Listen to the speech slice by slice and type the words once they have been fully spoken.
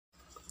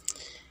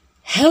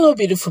Hello,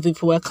 beautiful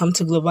people. Welcome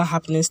to Global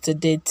Happenings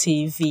Today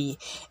TV.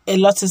 A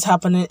lot is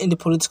happening in the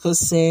political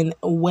scene,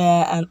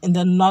 where in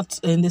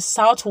the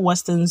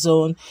southwestern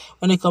zone,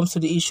 when it comes to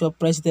the issue of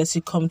presidency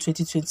come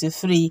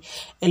 2023,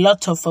 a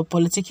lot of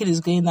political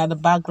is going on in the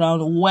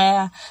background,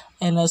 where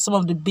some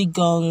of the big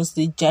guns,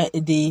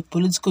 the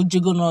political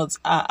juggernauts,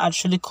 are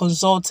actually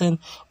consulting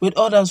with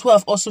others who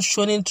have also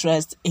shown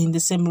interest in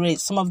the same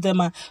race. Some of them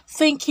are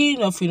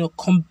thinking of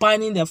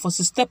combining their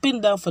forces,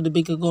 stepping down for the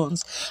bigger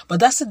guns. But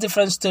that's a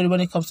different story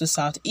when it comes to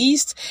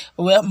Southeast,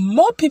 where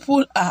more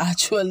people are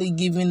actually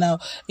giving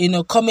out,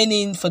 coming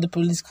in for the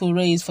political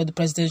race, for the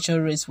presidential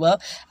race.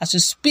 Well, as we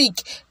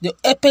speak, the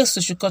Apex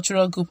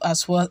Sociocultural Group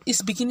as well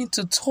is beginning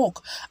to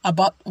talk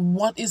about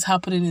what is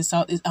happening in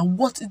Southeast and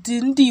what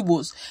the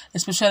Ndigbos,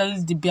 especially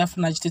the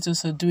Biafra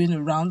agitators, are doing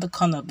around the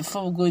corner.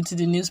 Before we go into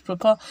the news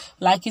proper,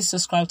 like and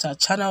subscribe to our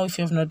channel if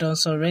you have not done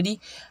so already.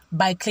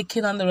 By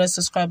clicking on the red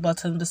subscribe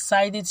button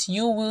beside it,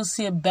 you will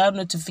see a bell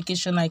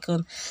notification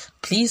icon.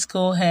 Please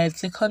go ahead,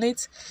 click on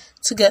it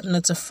to get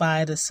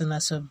notified as soon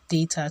as we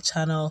update our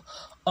channel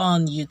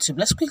on YouTube.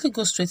 Let's quickly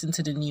go straight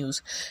into the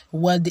news.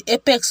 Well, the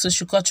Apex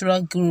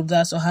Sociocultural Group,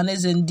 that's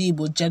Ohaneze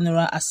Ndigbo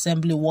General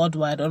Assembly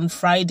Worldwide, on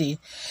Friday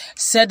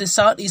said the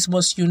Southeast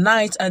must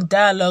unite and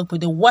dialogue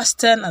with the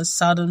western and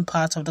southern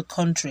part of the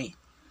country.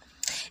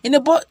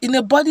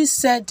 The body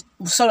said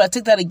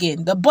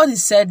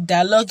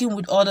dialoguing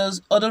with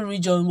other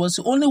regions was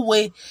the only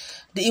way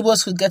the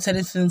Igbos could get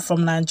anything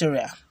from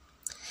Nigeria.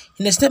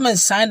 In a statement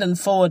signed and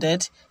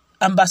forwarded,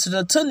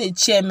 Ambassador Tony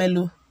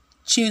Chiemelu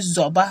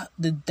Chizoba,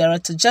 the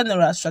Director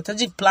General,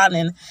 Strategic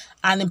Planning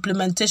and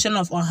Implementation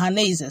of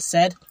Ohaneze,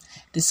 said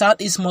the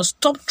Southeast must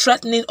stop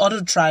threatening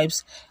other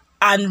tribes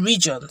and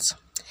regions.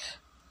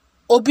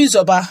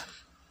 Obizoba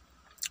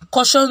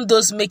cautioned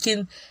those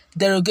making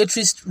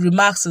derogatory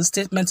remarks and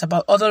statements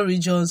about other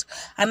regions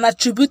and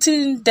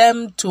attributing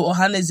them to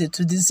Ohaneze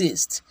to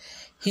desist.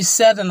 He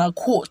said, and I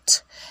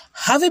quote,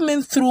 having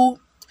been through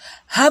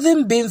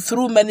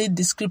many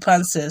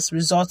discrepancies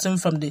resulting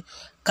from the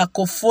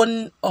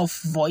cacophony of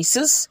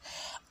voices,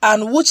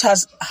 and which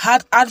has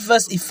had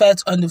adverse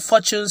effects on the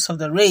fortunes of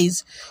the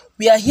race,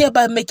 we are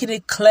hereby making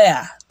it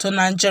clear to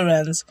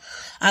Nigerians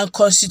and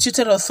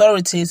constituted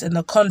authorities in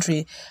the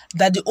country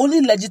that the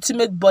only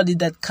legitimate body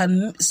that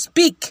can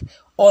speak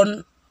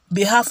on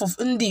behalf of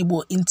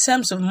Ndigbo in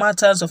terms of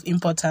matters of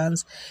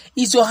importance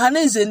is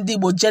Ohaneze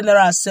Ndigbo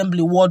General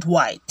Assembly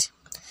Worldwide,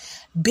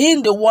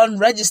 being the one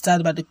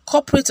registered by the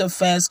Corporate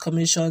Affairs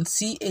Commission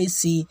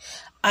 (CAC)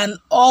 and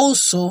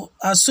so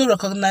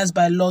recognized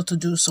by law to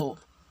do so.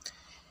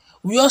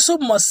 We also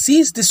must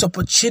seize this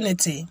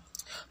opportunity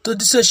to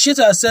dissociate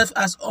ourselves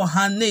as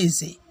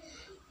Ohaneze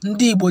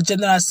Ndigbo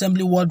General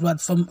Assembly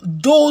Worldwide from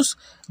those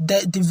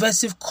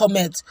divisive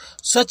comments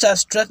such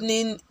as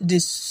threatening the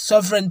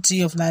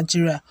sovereignty of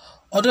Nigeria.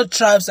 Other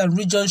tribes and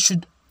regions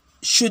should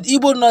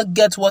Igbo not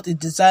get what it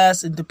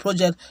desires in the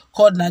project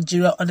called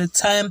Nigeria on the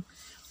time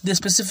they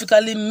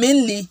specifically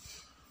mainly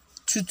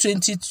to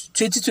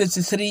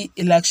 2023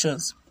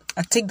 elections.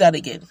 I take that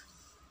again.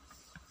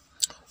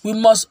 We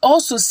must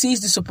also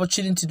seize this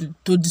opportunity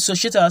to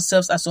dissociate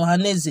ourselves as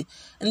Ohaneze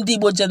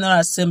Ndigbo General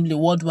Assembly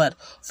Worldwide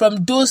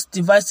from those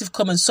divisive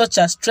comments such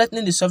as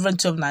threatening the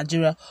sovereignty of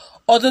Nigeria.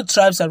 Other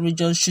tribes and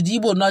regions should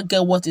Igbo not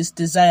get what is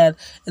desired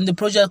in the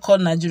project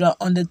called Nigeria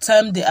on the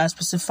time they are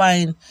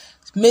specifying,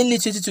 mainly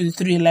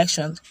 2023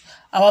 elections.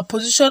 Our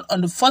position on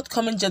the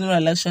forthcoming general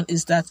election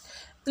is that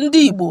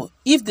Ndigbo,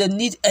 if they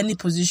need any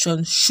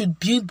position, should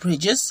build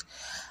bridges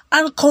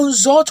and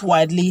consult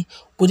widely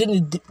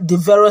within the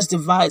various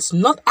divides,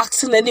 not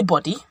asking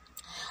anybody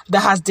that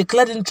has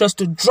declared interest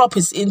to drop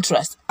his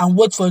interest and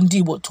wait for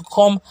Ndigbo to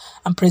come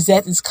and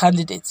present his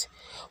candidate.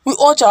 We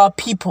urge our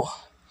people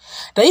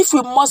that if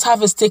we must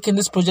have a stake in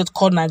this project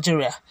called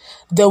Nigeria,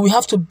 then we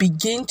have to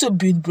begin to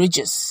build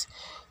bridges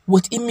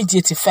with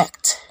immediate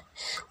effect.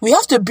 We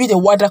have to build a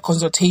wider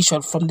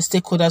consultation from the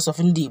stakeholders of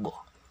Ndigbo.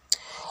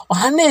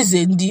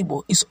 Ohaneze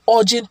Ndigbo is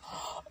urging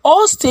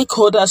all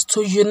stakeholders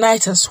to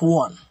unite as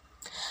one,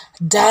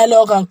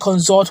 dialogue and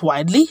consult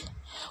widely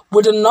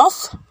with the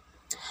North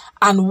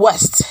and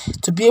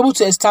West to be able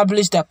to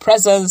establish their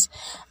presence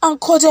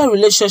and cordial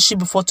relationship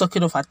before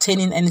talking of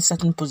attaining any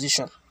certain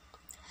position.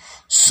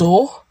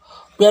 So,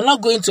 we are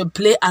not going to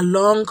play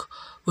along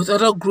with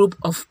other group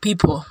of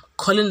people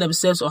calling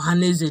themselves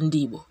Ohaneze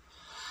Ndigbo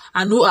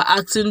and who are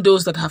asking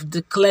those that have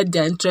declared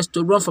their interest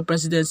to run for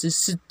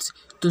presidency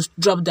to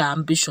drop their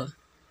ambition.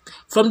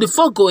 From the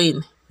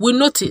foregoing, we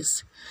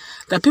notice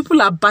that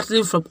people are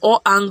battling from all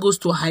angles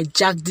to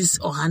hijack this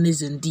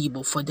Ohaneze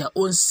Ndigbo for their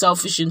own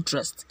selfish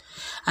interest.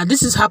 And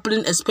this is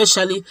happening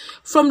especially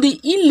from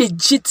the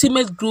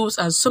illegitimate groups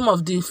and some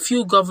of the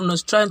few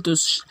governors trying to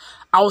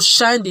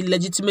outshine the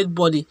legitimate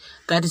body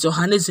that is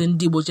Ohaneze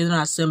Ndigbo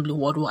General Assembly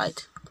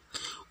Worldwide.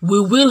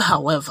 We will,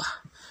 however,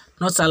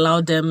 not allow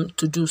them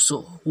to do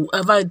so.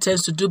 Whoever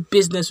intends to do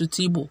business with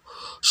Igbo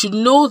should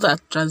know that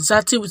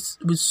transacting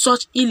with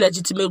such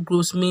illegitimate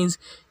groups means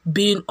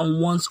being on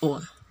one's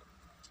own.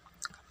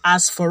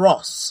 As for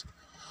us,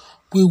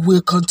 We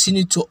will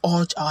continue to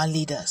urge our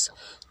leaders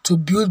to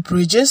build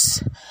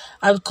bridges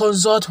and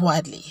consult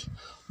widely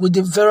with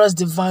the various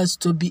divides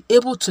to be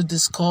able to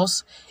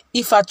discuss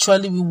if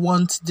actually we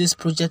want this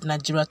project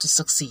Nigeria to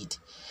succeed.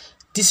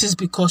 This is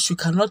because you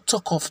cannot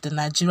talk of the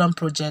Nigerian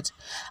project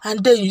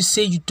and then you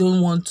say you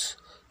don't want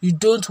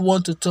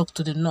to talk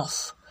to the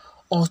north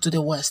or to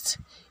the west.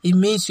 It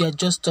means you are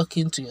just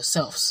talking to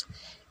yourselves.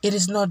 It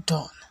is not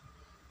done.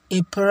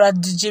 A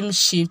paradigm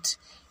shift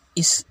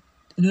is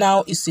a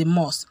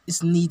must.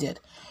 It's needed.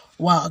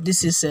 Wow,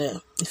 this is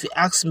if you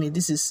ask me,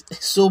 this is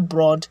so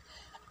broad,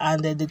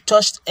 and they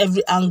touched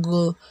every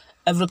angle,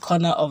 every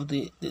corner of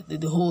the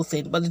whole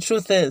thing. But the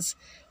truth is,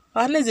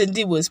 Ohaneze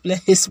Ndigbo is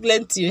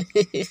plenty.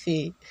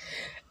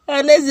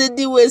 Ohaneze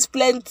Ndigbo is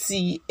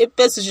plenty. A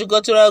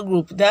cultural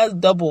group, that's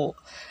double.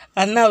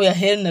 And now we are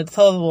hearing the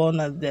third one.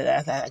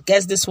 I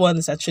guess this one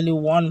is actually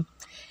one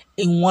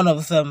in one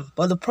of them.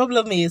 But the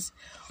problem is,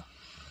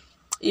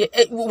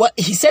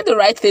 he said the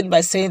right thing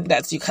by saying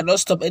that you cannot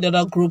stop any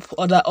other group,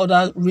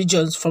 other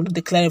regions from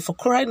declaring. For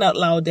crying out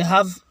loud, they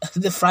have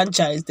the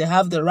franchise, they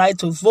have the right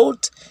to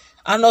vote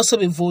and also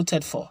be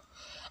voted for.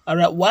 All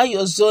right, while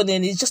you're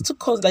zoning, it's just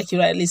to like you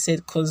rightly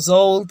said,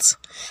 consult,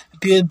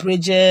 build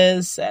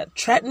bridges,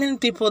 threatening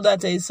people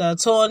that is a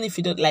turn if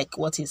you don't like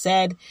what he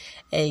said.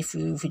 If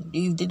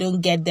they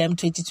don't get them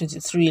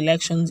 2023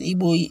 elections,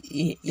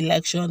 Igbo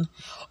election,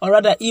 or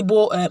rather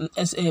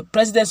Igbo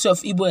presidency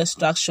of Igbo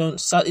extraction,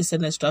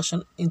 Southeastern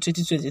extraction in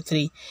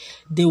 2023,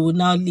 they will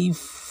now leave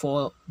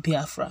for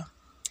Biafra.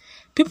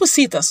 People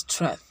see it as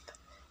threat.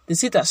 They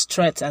see it as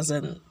threat, as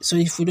in, so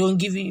if we don't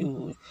give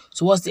you,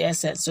 so what's the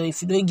essence? So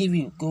if we don't give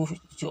you, go to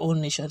your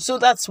own nation. So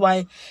that's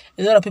why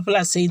a lot of people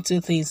are saying two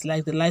things,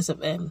 like the likes of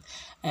Governor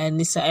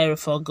Nisa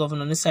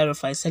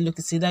Erifai said, look,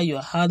 it's either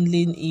you're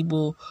handling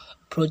Igbo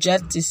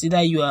project, it's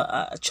either you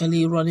are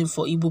actually running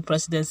for Igbo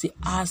presidency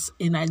as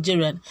a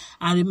Nigerian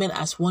and remain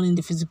as one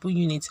indivisible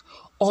unit,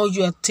 or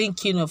you are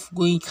thinking of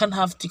going, you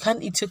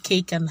can't eat your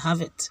cake and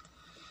have it.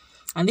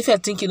 And if you're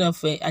thinking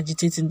of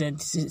agitating, then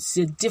it's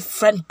a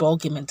different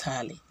ballgame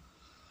entirely.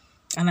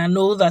 And I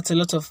know that a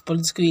lot of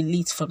political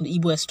elites from the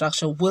Igbo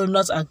extraction will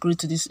not agree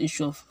to this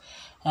issue of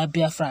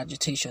Biafra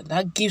agitation.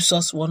 That gives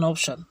us one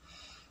option.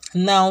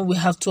 Now we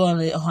have two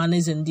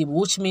Ohaneze and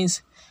Ndigbo, which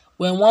means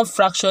when one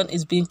fraction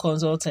is being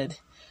consulted,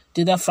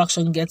 the other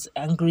fraction gets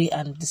angry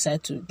and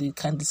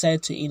can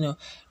decide to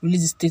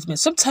release a statement.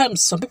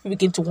 Sometimes some people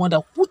begin to wonder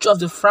which of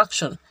the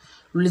fraction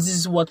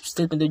releases what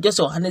statement. They just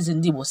Ohaneze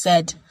and Ndigbo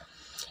said.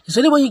 It's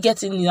only when you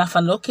get in enough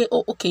and okay,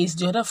 it's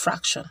the other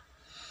fraction.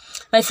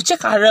 Now, if you check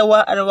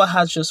Arewa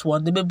has just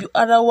one. There may be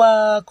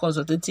Arewa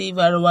Consultative,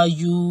 Arewa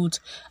Youth,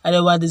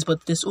 Arewa this,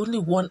 but there's only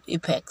one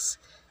apex,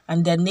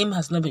 and their name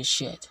has not been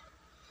shared.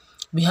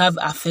 We have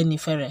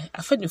Afenifere.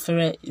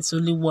 Afenifere is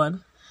only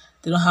one.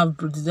 They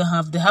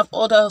have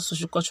other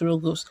social-cultural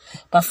groups,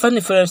 but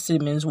Afenifere still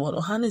means one.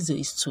 Ohaneze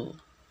is two.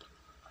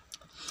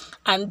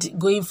 And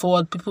going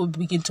forward, people will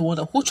begin to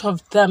wonder which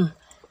of them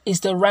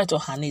is the right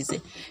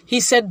Ohaneze. He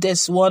said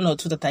there's one or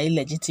two that are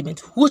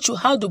illegitimate.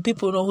 How do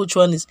people know which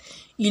one is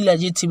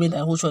illegitimate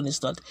and which one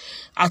is not?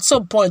 At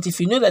some point,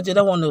 if you know that the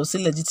other one was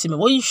illegitimate,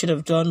 what you should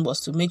have done was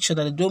to make sure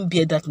that they don't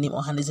bear that name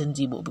Ohaneze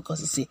Ndigbo,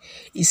 because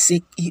it's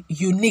a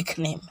unique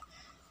name,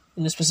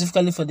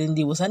 specifically for the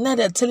Ndigbos. And now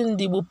they're telling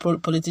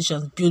Ndigbo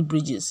politicians, build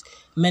bridges,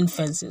 mend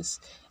fences,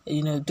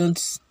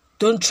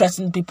 don't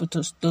threaten people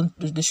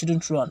they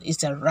shouldn't run. It's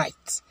their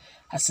right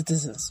as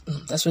citizens.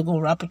 That's where we're going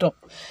to wrap it up.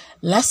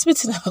 Last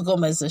bit in our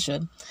comment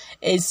session,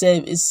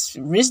 it's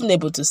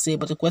reasonable to say,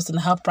 but the question,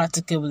 how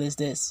practicable is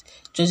this?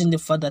 Judging the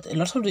fact that a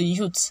lot of the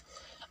youths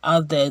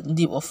out there of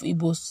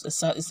Igbo's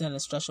Southeastern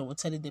extraction will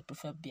tell you they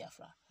prefer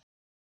Biafra.